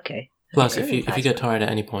 Right, okay. Plus, if you get tired at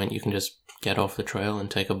any point, you can just get off the trail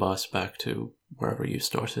and take a bus back to wherever you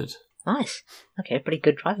started. Nice. Okay, pretty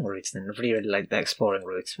good driving routes then. I really like the exploring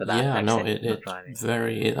routes for that. Yeah, no,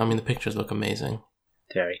 the pictures look amazing.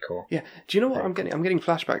 Very cool. Yeah. Do you know what I'm getting? I'm getting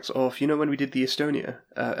flashbacks of, when we did the Estonia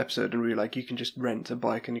episode and we were like, you can just rent a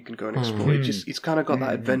bike and you can go and explore. It's kind of got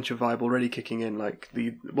that adventure vibe already kicking in. Like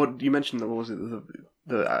what you mentioned, what was it?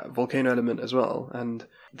 The volcano element as well, and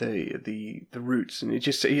the routes, and it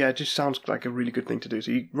just sounds like a really good thing to do. So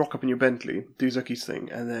you rock up in your Bentley, do Zucky's thing,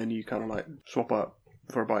 and then you kind of like swap out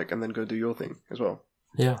for a bike and then go do your thing as well.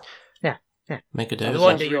 Yeah. Yeah. Make a day. We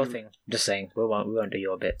won't do your thing. Just saying, we won't do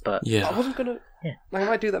your bit, but yeah. I wasn't gonna. Yeah. I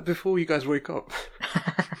might do that before you guys wake up.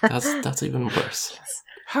 That's even worse.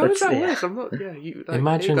 How does that work? I'm not. Yeah, you. Like,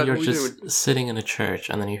 Imagine hey guys, you're what are we just doing? sitting in a church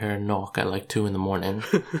and then you hear a knock at like 2 a.m,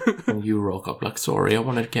 and you rock up like, sorry, I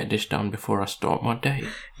wanted to get this done before I start my day.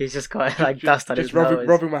 He's just got like dust on his Just nose.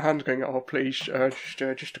 rubbing my hands, going, "Oh, please,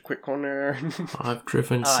 just a quick one there." I've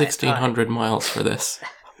driven All right, 1,600 miles for this.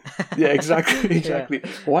 Yeah, exactly.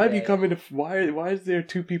 Why have you Yeah, come in? Why is there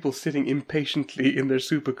 2 people sitting impatiently in their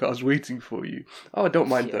supercars waiting for you? Oh, don't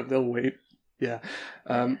mind them; they'll wait. Yeah.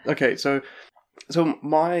 Okay, so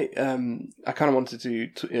my I kind of wanted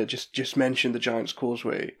to just mention the Giant's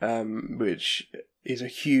Causeway, which is a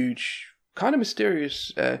huge, kind of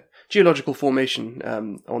mysterious geological formation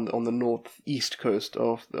on the northeast coast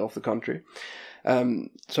of the country.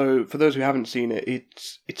 So for those who haven't seen it,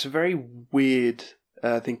 it's a very weird.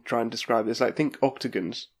 I think try and describe this. Like think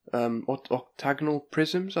octagons, octagonal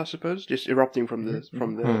prisms, I suppose, just erupting from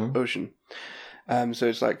the ocean. So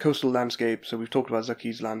it's like coastal landscapes. So we've talked about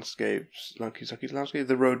Zucky's landscape,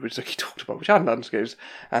 the road which Zucky talked about, which had landscapes,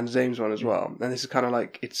 and Zame's one as well. And this is kind of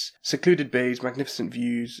like it's secluded bays, magnificent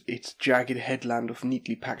views. It's jagged headland of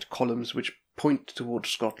neatly packed columns which point towards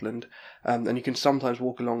Scotland, and you can sometimes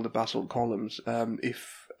walk along the basalt columns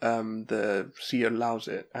if the sea allows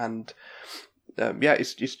it. And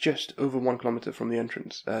it's just over 1 kilometer from the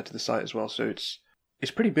entrance to the site as well. So it's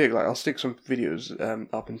pretty big. Like I'll stick some videos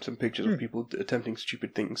up and some pictures of people attempting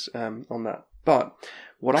stupid things on that. But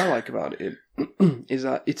what I like about it is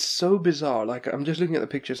that it's so bizarre. Like I'm just looking at the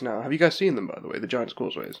pictures now. Have you guys seen them, by the way? The Giant's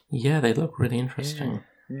Causeways. Yeah, they look really interesting.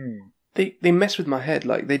 They mess with my head.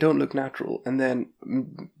 Like they don't look natural. And then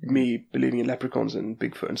me believing in leprechauns and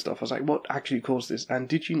Bigfoot and stuff, I was like, what actually caused this? And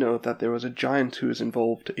did you know that there was a giant who was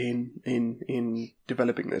involved in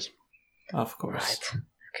developing this? Of course. Right.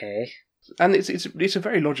 Okay. And it's a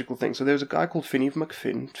very logical thing. So there's a guy called Finney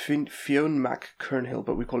Fionn Mac Kernhill,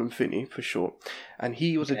 but we call him Finney for short. And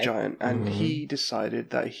he was a giant, and he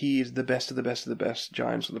decided that he is the best of the best of the best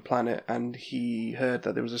giants on the planet. And he heard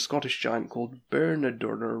that there was a Scottish giant called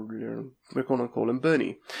Bernadonna. We're going to call him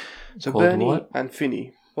Bernie. So Called Bernie what? and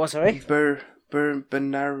Finney. What, sorry?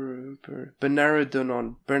 Bernadonna.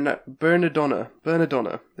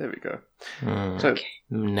 There we go. So he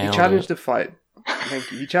Nailed challenged it. a fight.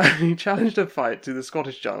 Thank you. He challenged a fight to the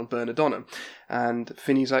Scottish giant Bernadonna, and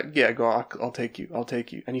Finney's like, "Yeah, go on, I'll take you.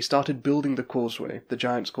 And he started building the causeway, the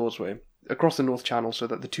Giant's Causeway, across the North Channel, so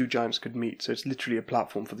that the 2 giants could meet. So it's literally a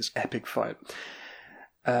platform for this epic fight.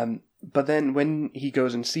 But then when he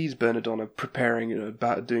goes and sees Bernadonna preparing,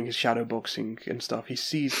 about doing his shadow boxing and stuff, he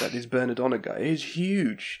sees that this Bernadonna guy is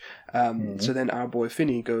huge. So then our boy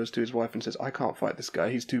Finney goes to his wife and says, "I can't fight this guy.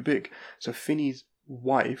 He's too big." So Finney's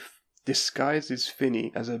wife disguises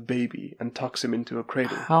Finney as a baby and tucks him into a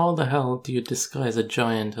cradle. How the hell do you disguise a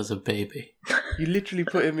giant as a baby? You literally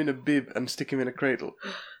put him in a bib and stick him in a cradle.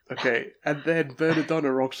 Okay, and then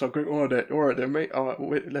Bernadonna rocks up going, all right then, mate,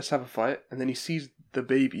 wait, let's have a fight. And then he sees the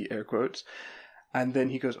baby, air quotes, and then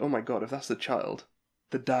he goes, oh my god, if that's the child,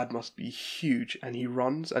 the dad must be huge. And he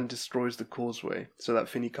runs and destroys the causeway so that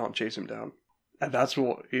Finney can't chase him down. And that's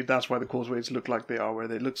why the causeways look like they are,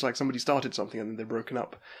 where it looks like somebody started something and then they're broken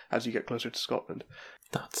up as you get closer to Scotland.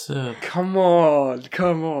 That's Come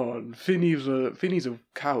on. Finney's a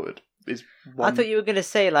coward. I thought you were going to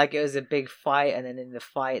say like it was a big fight and then in the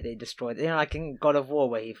fight they destroyed it. Like in God of War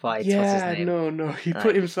where he fights, what's his name? No. He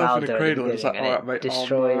put himself in a cradle and it's like, alright mate,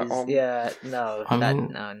 destroys, no.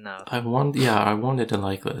 I wanted to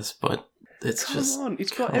like this, but it's Come on, it's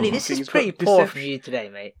got Really, everything. this is pretty poor from you today,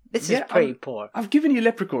 mate. This is pretty poor. I've given you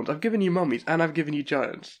leprechauns, I've given you mummies, and I've given you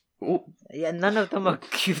giants. Oh. Yeah, none of them are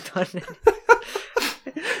you've done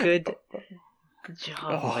good job.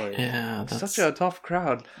 Oh, yeah, that's such a tough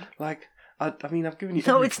crowd. Like, I mean, I've given you.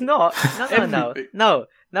 No, it's not. No.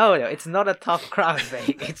 It's not a tough crowd,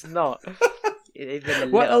 mate. It's not.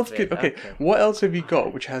 What else have you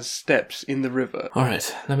got which has steps in the river?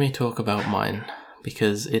 Alright, let me talk about mine,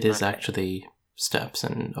 because it is actually steps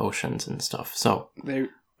and oceans and stuff. So,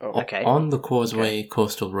 on the Causeway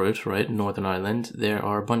coastal route, right, Northern Ireland, there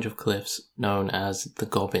are a bunch of cliffs known as the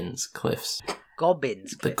Gobbins Cliffs.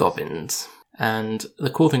 The Gobbins. And the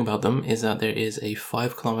cool thing about them is that there is a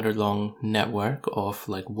 5-kilometer long network of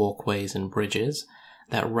like walkways and bridges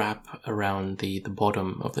that wrap around the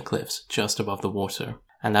bottom of the cliffs, just above the water.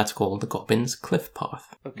 And that's called the Gobbins Cliff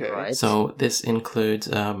Path. Okay. Right. So this includes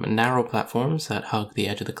narrow platforms that hug the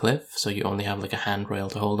edge of the cliff, so you only have like a handrail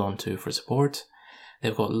to hold on to for support.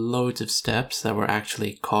 They've got loads of steps that were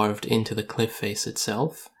actually carved into the cliff face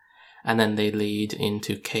itself. And then they lead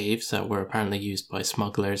into caves that were apparently used by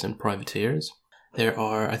smugglers and privateers. There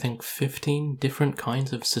are, I think, 15 different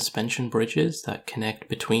kinds of suspension bridges that connect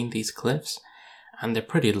between these cliffs. and they're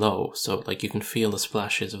pretty low, so like you can feel the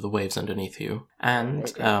splashes of the waves underneath you.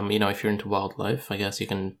 And if you're into wildlife, I guess you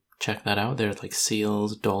can check that out. There's like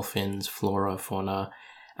seals, dolphins, flora, fauna,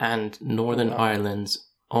 and Northern Ireland's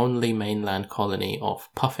only mainland colony of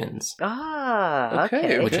puffins.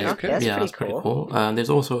 Okay. Which is That's pretty cool. There's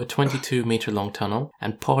also a 22-meter long tunnel,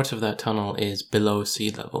 and part of that tunnel is below sea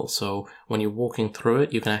level. So when you're walking through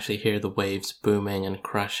it, you can actually hear the waves booming and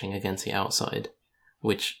crashing against the outside,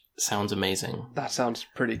 which sounds amazing. That sounds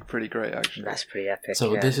pretty great, actually. That's pretty epic.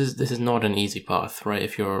 So this is not an easy path, right?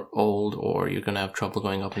 If you're old or you're gonna have trouble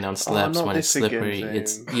going up and down slabs when it's slippery,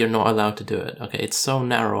 you're not allowed to do it. Okay, it's so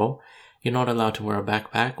narrow. You're not allowed to wear a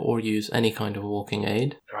backpack or use any kind of walking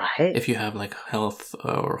aid. Right. If you have like health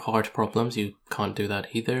or heart problems, you can't do that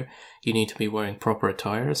either. You need to be wearing proper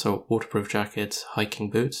attire, so waterproof jackets,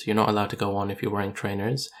 hiking boots. You're not allowed to go on if you're wearing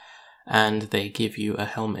trainers. And they give you a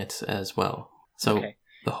helmet as well. So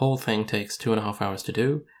the whole thing takes 2.5 hours to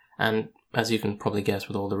do. And as you can probably guess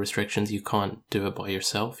with all the restrictions, you can't do it by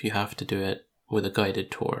yourself. You have to do it with a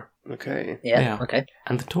guided tour. Okay. Yeah. Okay.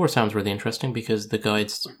 And the tour sounds really interesting because the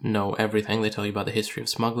guides know everything. They tell you about the history of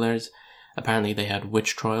smugglers. Apparently they had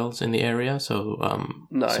witch trials in the area, so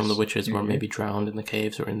some of the witches were maybe drowned in the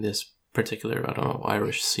caves or in this particular,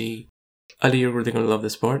 Irish sea. Ali, you're really going to love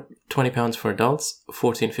this part. £20 for adults,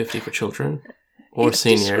 $14.50 for children or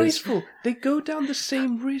seniors. It's disgraceful. They go down the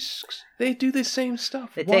same risks. They do the same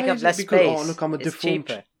stuff. They take up less space. Oh, look, I'm a default.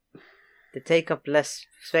 Cheaper. They take up less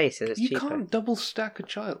space. It's cheaper. You can't double stack a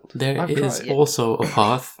child. There is also a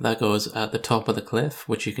path that goes at the top of the cliff,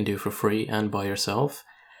 which you can do for free and by yourself.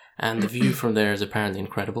 And the view from there is apparently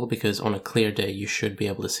incredible because on a clear day you should be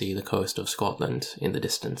able to see the coast of Scotland in the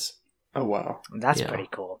distance. Oh, wow. That's pretty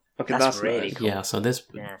cool. Okay, that's really nice. cool. Yeah, so this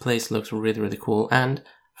place looks really, really cool. And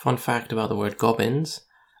fun fact about the word gobbins,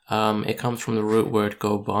 it comes from the root word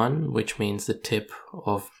goban, which means the tip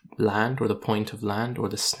of land or the point of land or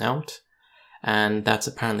the snout. And that's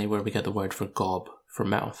apparently where we get the word for gob, for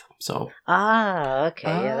mouth. So okay,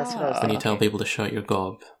 yeah, that's what I was when thinking. you tell people to shut your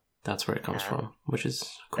gob, that's where it comes from, which is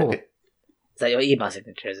cool. Okay. Is that your email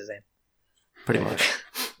signature, is it? Pretty much.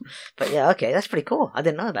 But yeah, okay, that's pretty cool. I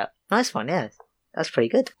didn't know that. Nice one, yeah. That's pretty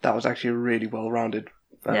good. That was actually a really well-rounded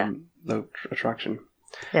attraction.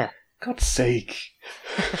 Yeah. God's sake.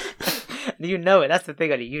 You know it. That's the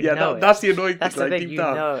thing, Ollie. You know it. That's the annoying That's thing. the thing. Deep You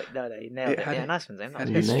down. know. No, you nailed it. Yeah, nice one, Zane. Had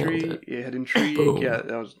You nailed history. it. It had intrigue. Boom. Yeah,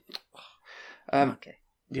 that was. Okay.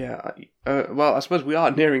 Yeah. Well, I suppose we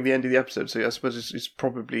are nearing the end of the episode, so I suppose it's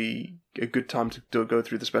probably a good time to go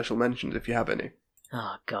through the special mentions if you have any.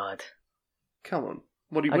 Oh God. Come on.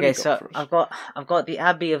 What do you Okay, got so for us? I've got the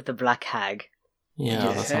Abbey of the Black Hag.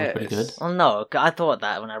 Yeah, that sounds pretty good. Well, no, I thought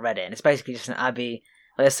that when I read it, and it's basically just an abbey.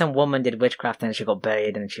 Well, there's some woman did witchcraft and she got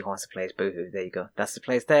buried, and she wants to place Boohoo. There you go. That's the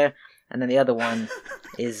place there. And then the other one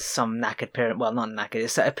is some knackered pyramid. Well, not knackered.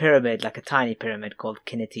 It's a pyramid, like a tiny pyramid called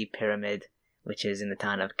Kinnity Pyramid, which is in the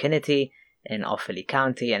town of Kinnity in Offaly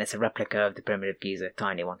County, and it's a replica of the Pyramid of Giza,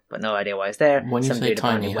 tiny one. But no idea why it's there. When you Some say dude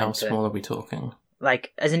apparently tiny, how went to- small are we talking?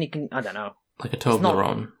 Like, as in you can, I don't know. Like a not-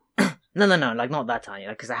 Toblerone? No, like not that tiny.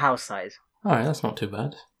 Like it's a house size. Alright, that's not too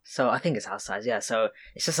bad. So I think it's house size, yeah. So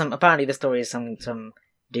it's just apparently the story is some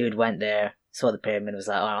dude went there, saw the pyramid, was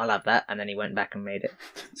like, oh, I'll have that, and then he went back and made it.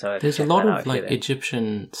 So There's a check lot that of out like if you're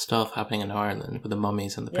Egyptian stuff happening in Ireland with the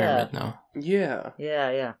mummies and the pyramid now. Yeah.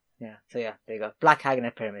 there. Yeah. So yeah, there you go. Black Hag and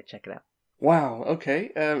a pyramid, check it out. Wow.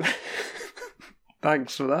 Okay.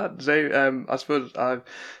 Thanks for that. So, I suppose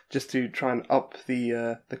just to try and up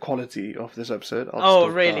the quality of this episode. Oh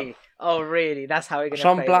really? That's how we're gonna.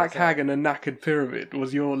 Some play black this hag and a knackered pyramid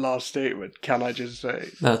was your last statement. Can I just say?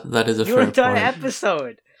 That is a Your fair entire point.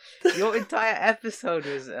 episode. Your entire episode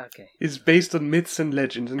was okay. Is based on myths and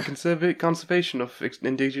legends and conservation of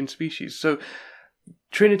endangered species. So,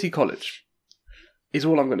 Trinity College is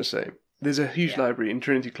all I'm going to say. There's a huge library in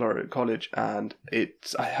Trinity College, and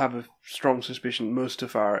I have a strong suspicion most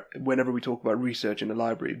of whenever we talk about research in the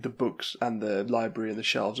library, the books and the library and the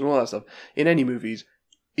shelves and all that stuff, in any movies,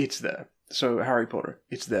 it's there. So Harry Potter,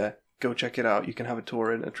 it's there. Go check it out. You can have a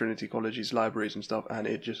tour in Trinity College's libraries and stuff, and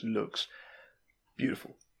it just looks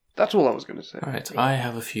beautiful. That's all I was going to say. Alright, I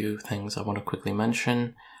have a few things I want to quickly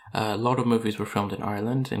mention. A lot of movies were filmed in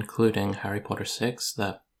Ireland, including Harry Potter 6,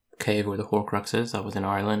 that cave where the Horcrux is, that was in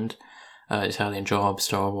Ireland. Italian Job,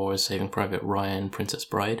 Star Wars, Saving Private Ryan, Princess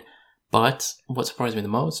Bride. But what surprised me the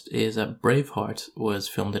most is that Braveheart was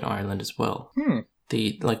filmed in Ireland as well.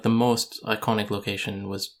 The most iconic location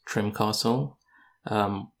was Trim Castle,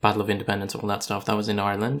 Battle of Independence, all that stuff. That was in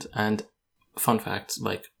Ireland. And fun fact,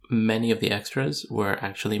 many of the extras were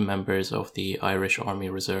actually members of the Irish Army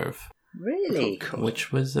Reserve. Really? Oh, God.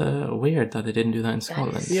 which was weird that they didn't do that in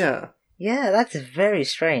Scotland. Yeah. Yeah, that's very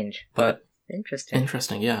strange. But Interesting.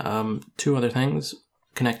 interesting, yeah. Two other things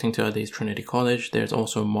connecting to Addis Trinity College. There's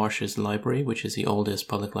also Marsh's Library, which is the oldest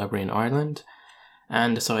public library in Ireland.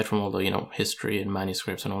 And aside from all the, history and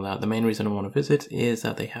manuscripts and all that, the main reason I want to visit is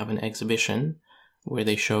that they have an exhibition where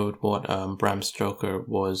they showed what Bram Stoker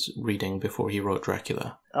was reading before he wrote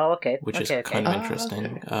Dracula. Oh, okay. Which okay, is kind of Ah,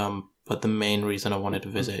 interesting. okay. But the main reason I wanted to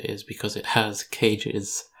visit is because it has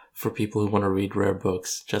cages for people who want to read rare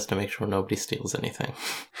books, just to make sure nobody steals anything.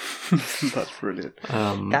 That's brilliant.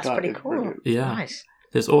 That's That pretty is cool. brilliant. Yeah. Nice.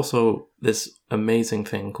 There's also this amazing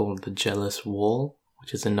thing called the Jealous Wall,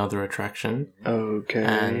 which is another attraction. Okay.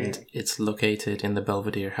 And it's located in the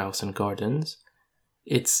Belvedere House and Gardens.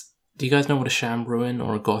 Do you guys know what a sham ruin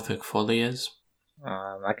or a Gothic folly is?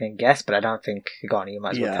 I can guess, but I don't think. Go on, you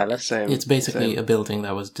might as well tell us. Same. It's basically same. a building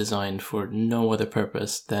that was designed for no other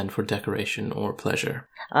purpose than for decoration or pleasure.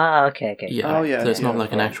 Ah, okay. Yeah, Oh, yeah, so it's not yeah,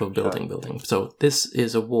 like an right, actual building. So this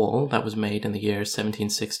is a wall that was made in the year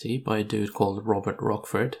 1760 by a dude called Robert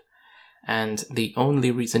Rockford. And the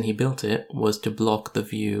only reason he built it was to block the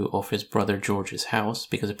view of his brother George's house,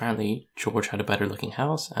 because apparently George had a better looking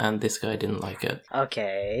house and this guy didn't like it.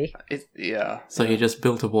 Okay. So he just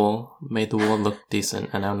built a wall, made the wall look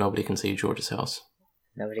decent, and now nobody can see George's house.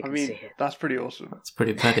 Nobody I can mean, see it. that's pretty awesome. It's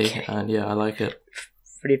pretty petty, Okay. and yeah, I like it.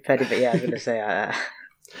 Pretty petty, but yeah, I was going to say...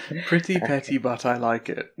 Pretty petty, but I like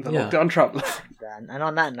it. The Yeah. Lockdown Traveller. and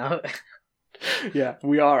on that note... Yeah,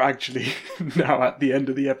 we are actually now at the end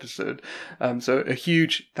of the episode. So a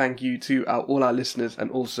huge thank you to all our listeners,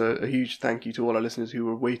 and also a huge thank you to all our listeners who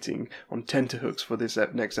were waiting on tenterhooks for this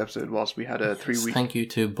next episode whilst we had a 3-week... Thank you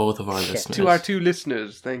to both of our listeners. To our 2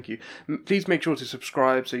 listeners, thank you. Please make sure to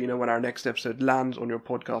subscribe so you know when our next episode lands on your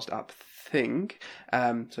podcast app thing.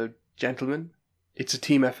 So, gentlemen, it's a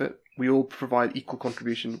team effort. We all provide equal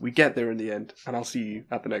contribution. We get there in the end, and I'll see you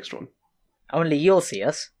at the next one. Only you'll see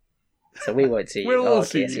us. So we won't see you. We'll all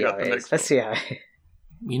okay, see you at the next Let's see how...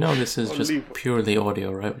 You know this is just Unbelievable. purely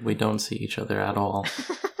audio, right? We don't see each other at all.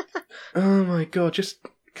 Oh my god, just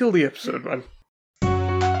kill the episode, man.